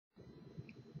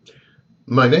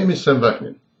My name is Sam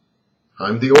Vaknin.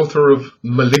 I'm the author of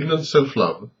Malignant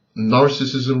Self-Love,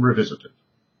 Narcissism Revisited.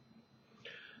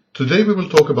 Today we will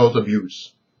talk about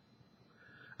abuse.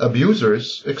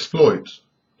 Abusers exploit,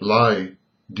 lie,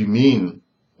 demean,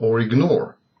 or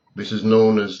ignore. This is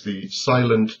known as the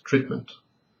silent treatment.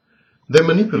 They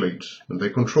manipulate and they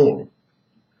control.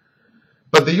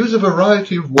 But they use a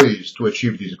variety of ways to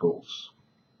achieve these goals.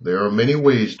 There are many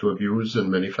ways to abuse and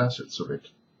many facets of it.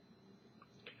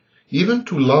 Even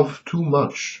to love too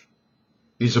much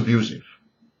is abusive.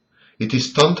 It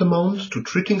is tantamount to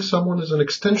treating someone as an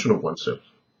extension of oneself,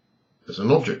 as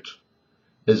an object,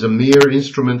 as a mere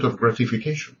instrument of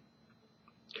gratification.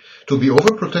 To be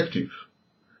overprotective,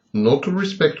 not to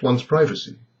respect one's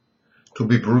privacy, to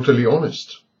be brutally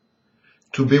honest,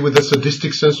 to be with a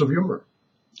sadistic sense of humor,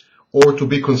 or to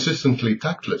be consistently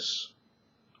tactless.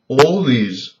 All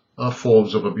these are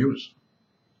forms of abuse.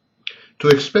 To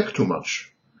expect too much,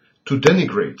 to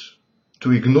denigrate,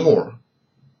 to ignore,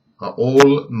 are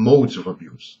all modes of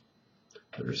abuse.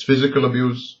 There is physical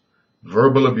abuse,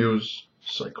 verbal abuse,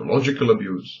 psychological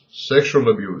abuse, sexual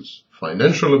abuse,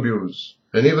 financial abuse,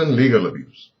 and even legal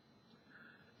abuse.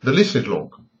 The list is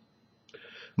long.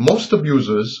 Most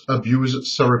abusers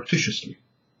abuse surreptitiously.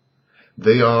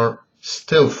 They are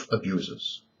stealth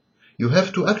abusers. You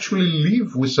have to actually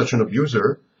live with such an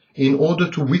abuser in order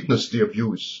to witness the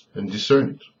abuse and discern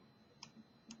it.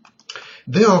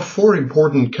 There are four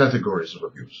important categories of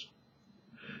abuse.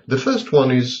 The first one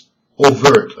is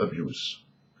overt abuse.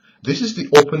 This is the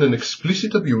open and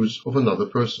explicit abuse of another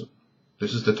person.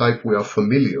 This is the type we are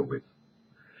familiar with.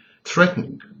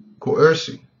 Threatening,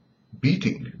 coercing,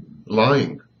 beating,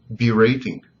 lying,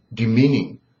 berating,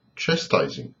 demeaning,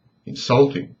 chastising,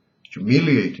 insulting,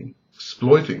 humiliating,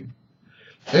 exploiting,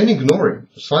 and ignoring,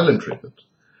 silent treatment,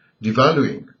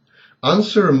 devaluing,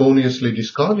 unceremoniously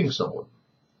discarding someone,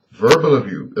 verbal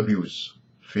abuse,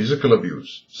 physical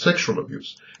abuse, sexual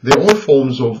abuse. They are all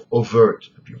forms of overt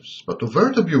abuse. But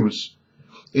overt abuse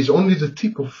is only the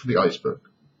tip of the iceberg.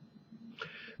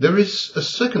 There is a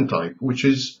second type, which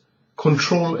is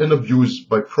control and abuse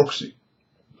by proxy.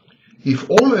 If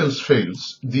all else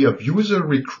fails, the abuser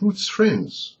recruits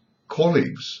friends,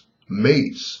 colleagues,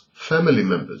 mates, family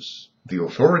members, the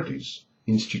authorities,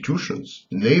 institutions,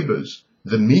 neighbors,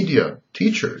 the media,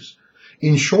 teachers.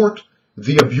 In short,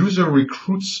 the abuser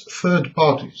recruits third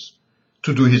parties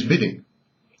to do his bidding.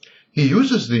 He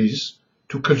uses these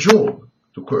to cajole,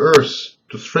 to coerce,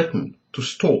 to threaten, to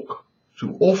stalk,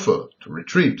 to offer, to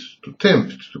retreat, to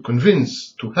tempt, to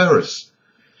convince, to harass,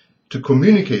 to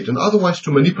communicate, and otherwise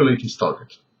to manipulate his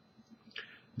target.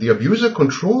 The abuser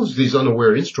controls these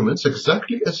unaware instruments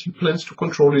exactly as he plans to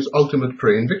control his ultimate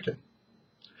prey and victim.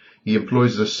 He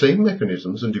employs the same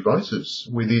mechanisms and devices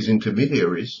with these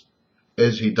intermediaries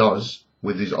as he does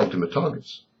with his ultimate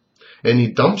targets. And he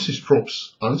dumps his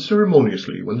props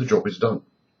unceremoniously when the job is done.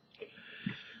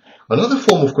 Another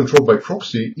form of control by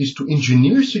proxy is to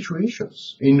engineer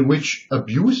situations in which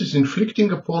abuse is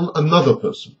inflicting upon another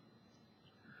person.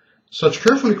 Such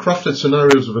carefully crafted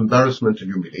scenarios of embarrassment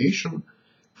and humiliation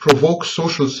provoke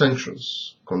social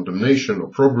sanctions, condemnation,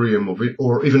 opprobrium,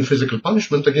 or even physical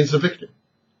punishment against the victim.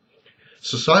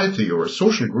 Society or a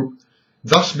social group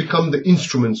thus become the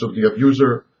instruments of the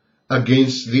abuser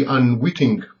against the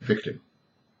unwitting victim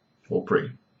or prey.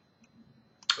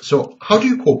 So how do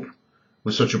you cope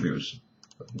with such abuse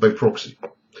by proxy?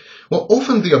 Well,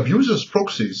 often the abuser's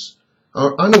proxies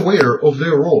are unaware of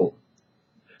their role.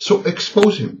 So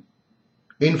expose him,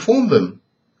 inform them,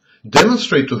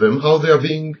 demonstrate to them how they are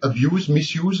being abused,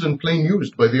 misused, and plain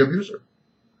used by the abuser.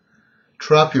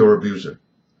 Trap your abuser.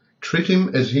 Treat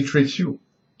him as he treats you.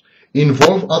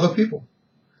 Involve other people.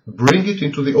 Bring it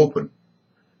into the open.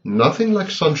 Nothing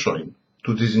like sunshine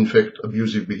to disinfect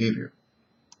abusive behavior.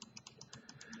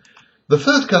 The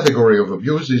third category of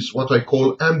abuse is what I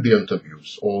call ambient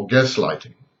abuse or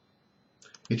gaslighting.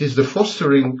 It is the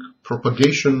fostering,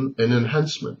 propagation, and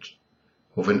enhancement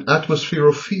of an atmosphere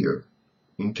of fear,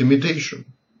 intimidation,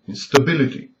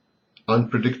 instability,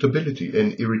 unpredictability,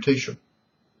 and irritation.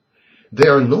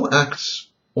 There are no acts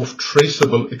of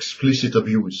traceable explicit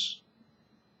abuse.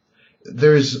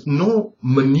 There is no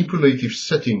manipulative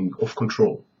setting of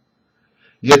control.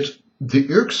 Yet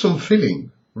the irksome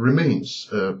feeling remains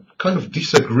a kind of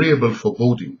disagreeable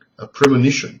foreboding, a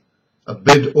premonition, a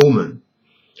bad omen.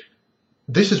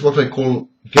 This is what I call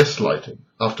gaslighting,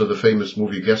 after the famous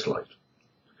movie Gaslight.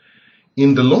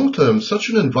 In the long term, such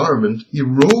an environment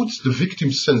erodes the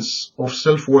victim's sense of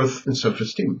self-worth and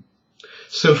self-esteem.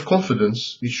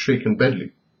 Self-confidence is shaken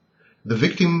badly. The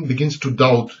victim begins to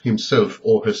doubt himself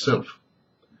or herself.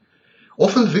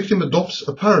 Often the victim adopts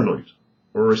a paranoid,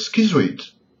 or a schizoid,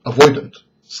 avoidant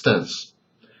stance,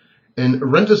 and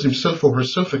renders himself or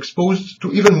herself exposed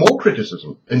to even more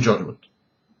criticism and judgment.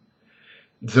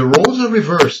 The roles are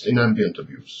reversed in ambient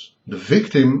abuse. The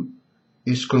victim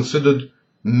is considered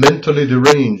mentally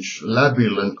deranged,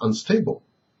 labil, and unstable,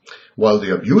 while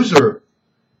the abuser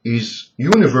is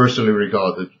universally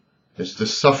regarded as the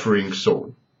suffering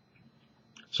soul.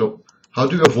 So, how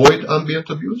do you avoid ambient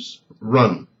abuse?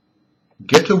 Run.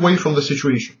 Get away from the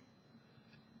situation.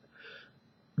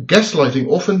 Gaslighting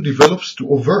often develops to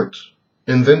overt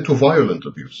and then to violent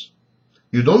abuse.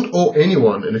 You don't owe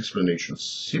anyone an explanation.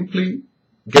 Simply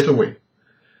get away.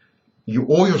 You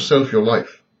owe yourself your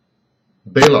life.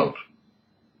 Bail out.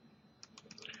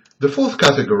 The fourth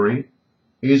category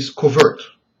is covert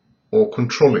or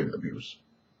controlling abuse.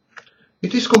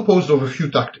 It is composed of a few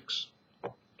tactics.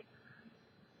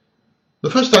 The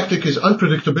first tactic is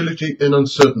unpredictability and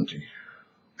uncertainty.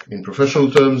 In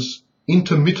professional terms,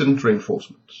 intermittent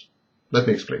reinforcement. Let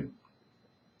me explain.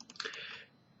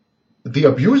 The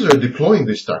abuser deploying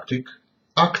this tactic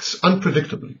acts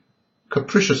unpredictably,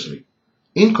 capriciously,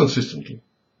 inconsistently,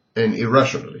 and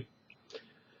irrationally.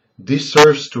 This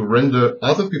serves to render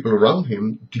other people around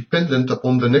him dependent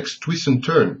upon the next twist and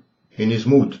turn in his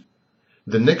mood,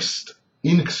 the next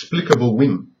inexplicable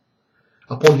whim,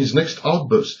 upon his next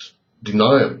outburst,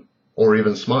 denial, or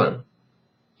even smile.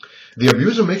 The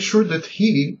abuser makes sure that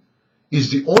he is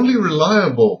the only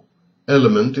reliable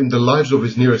element in the lives of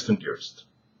his nearest and dearest,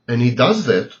 and he does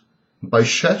that by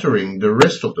shattering the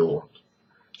rest of the world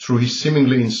through his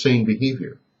seemingly insane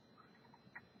behavior.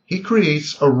 He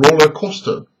creates a roller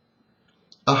coaster,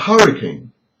 a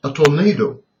hurricane, a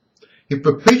tornado. He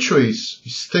perpetuates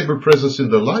his stable presence in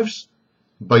their lives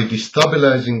by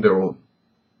destabilizing their own.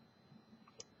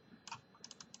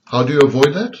 How do you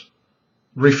avoid that?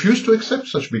 Refuse to accept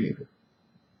such behavior.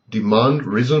 Demand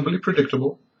reasonably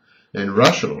predictable and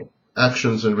rational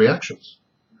actions and reactions.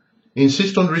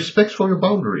 Insist on respect for your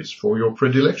boundaries, for your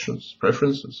predilections,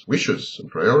 preferences, wishes,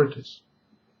 and priorities.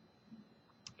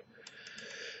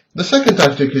 The second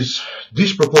tactic is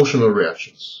disproportional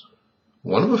reactions.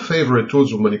 One of the favorite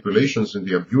tools of manipulations in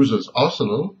the abuser's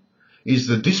arsenal is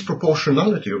the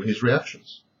disproportionality of his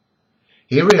reactions.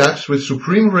 He reacts with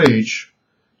supreme rage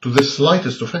to the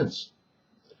slightest offense.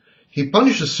 He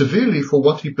punishes severely for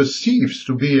what he perceives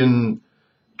to be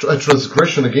a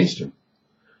transgression against him,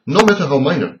 no matter how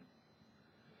minor.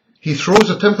 He throws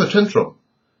a temper tantrum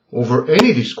over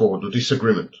any discord or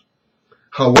disagreement,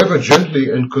 however gently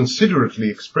and considerately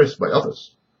expressed by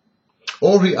others.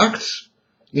 Or he acts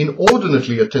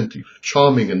inordinately attentive,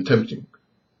 charming and tempting,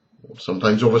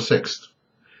 sometimes oversexed.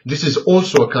 This is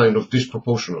also a kind of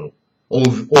disproportional,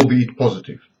 albeit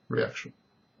positive, reaction.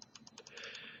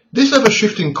 This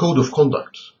ever-shifting code of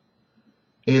conduct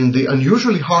and the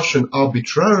unusually harsh and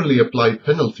arbitrarily applied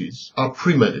penalties are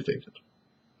premeditated.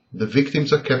 The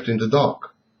victims are kept in the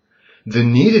dark. The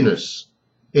neediness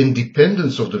and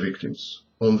dependence of the victims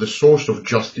on the source of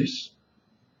justice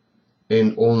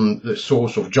and on the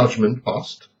source of judgment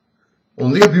passed,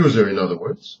 on the abuser in other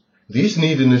words, these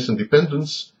neediness and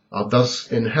dependence are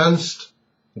thus enhanced,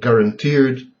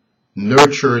 guaranteed,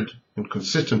 nurtured, and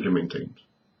consistently maintained.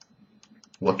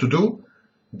 What to do?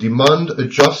 Demand a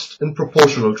just and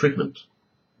proportional treatment.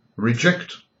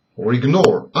 Reject or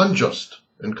ignore unjust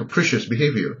and capricious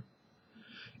behavior.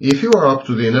 If you are up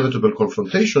to the inevitable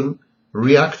confrontation,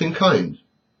 react in kind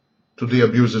to the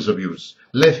abuser's abuse.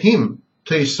 Let him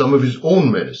taste some of his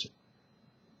own medicine.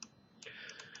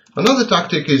 Another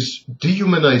tactic is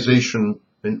dehumanization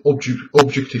and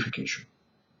objectification.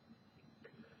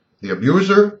 The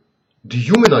abuser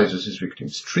dehumanizes his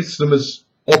victims, treats them as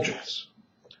objects.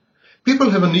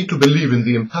 People have a need to believe in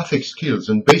the empathic skills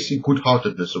and basic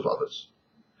good-heartedness of others.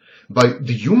 By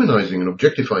dehumanizing and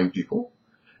objectifying people,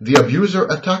 the abuser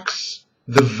attacks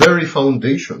the very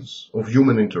foundations of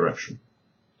human interaction.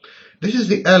 This is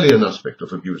the alien aspect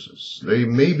of abusers. They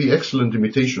may be excellent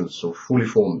imitations of fully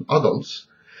formed adults,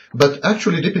 but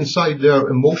actually deep inside they are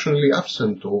emotionally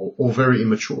absent or very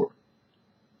immature.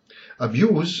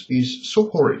 Abuse is so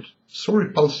horrid, so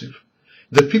repulsive,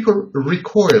 that people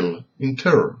recoil in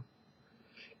terror.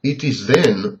 It is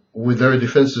then, with their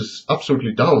defenses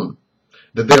absolutely down,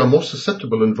 that they are most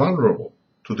susceptible and vulnerable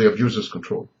to the abuser's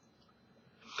control.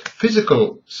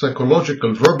 Physical,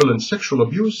 psychological, verbal, and sexual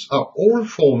abuse are all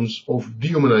forms of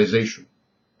dehumanization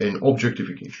and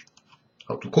objectification.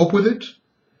 How to cope with it?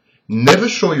 Never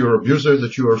show your abuser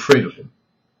that you are afraid of him.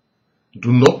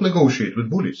 Do not negotiate with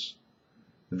bullies.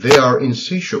 They are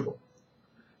insatiable.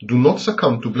 Do not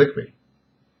succumb to blackmail.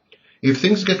 If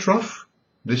things get rough,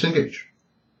 disengage.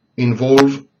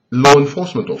 Involve law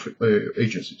enforcement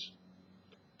agencies.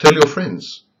 Tell your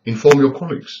friends, inform your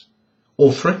colleagues,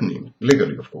 or threaten him,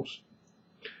 legally of course.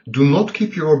 Do not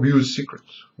keep your abuse secret.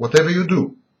 Whatever you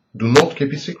do not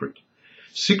keep it secret.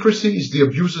 Secrecy is the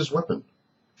abuser's weapon.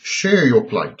 Share your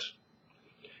plight.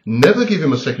 Never give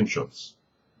him a second chance.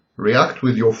 React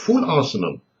with your full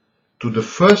arsenal to the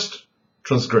first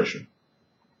transgression.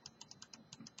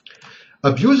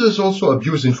 Abusers also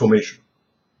abuse information.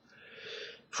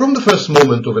 From the first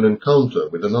moment of an encounter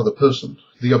with another person,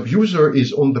 the abuser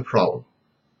is on the prowl.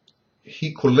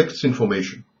 He collects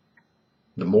information.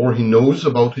 The more he knows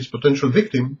about his potential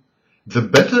victim, the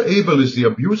better able is the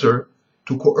abuser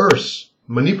to coerce,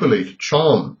 manipulate,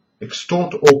 charm,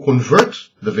 extort, or convert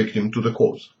the victim to the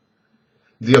cause.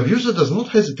 The abuser does not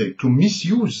hesitate to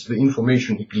misuse the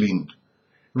information he gleaned,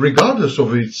 regardless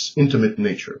of its intimate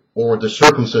nature or the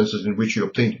circumstances in which he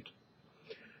obtained it.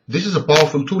 This is a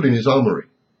powerful tool in his armory.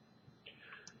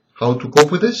 How to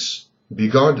cope with this? Be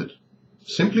guarded.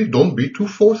 Simply don't be too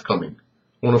forthcoming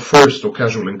on a first or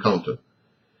casual encounter.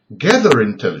 Gather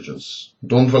intelligence.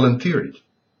 Don't volunteer it.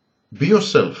 Be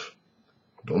yourself.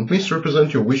 Don't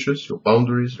misrepresent your wishes, your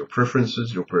boundaries, your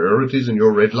preferences, your priorities, and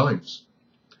your red lines.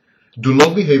 Do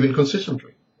not behave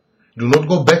inconsistently. Do not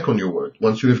go back on your word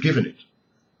once you have given it.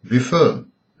 Be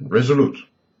firm and resolute.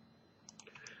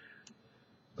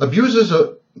 Abusers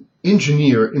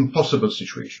engineer impossible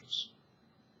situations.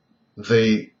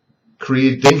 They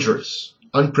create dangerous,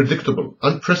 unpredictable,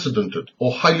 unprecedented,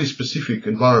 or highly specific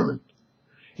environment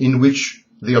in which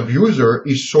the abuser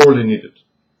is sorely needed.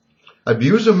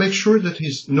 Abuser makes sure that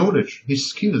his knowledge, his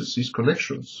skills, his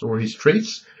connections, or his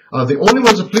traits are the only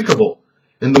ones applicable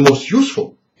and the most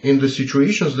useful in the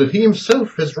situations that he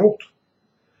himself has wrought.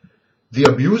 The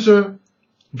abuser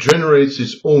generates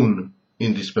his own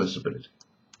indispensability.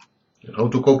 And how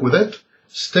to cope with that?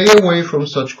 Stay away from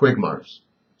such quagmires.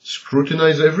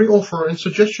 Scrutinize every offer and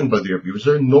suggestion by the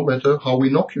abuser, no matter how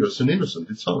innocuous and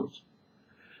innocent it sounds.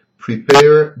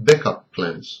 Prepare backup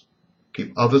plans.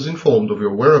 Keep others informed of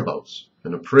your whereabouts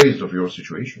and appraised of your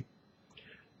situation.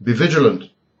 Be vigilant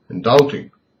and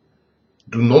doubting.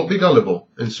 Do not be gullible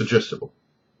and suggestible.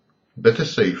 Better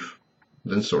safe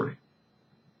than sorry.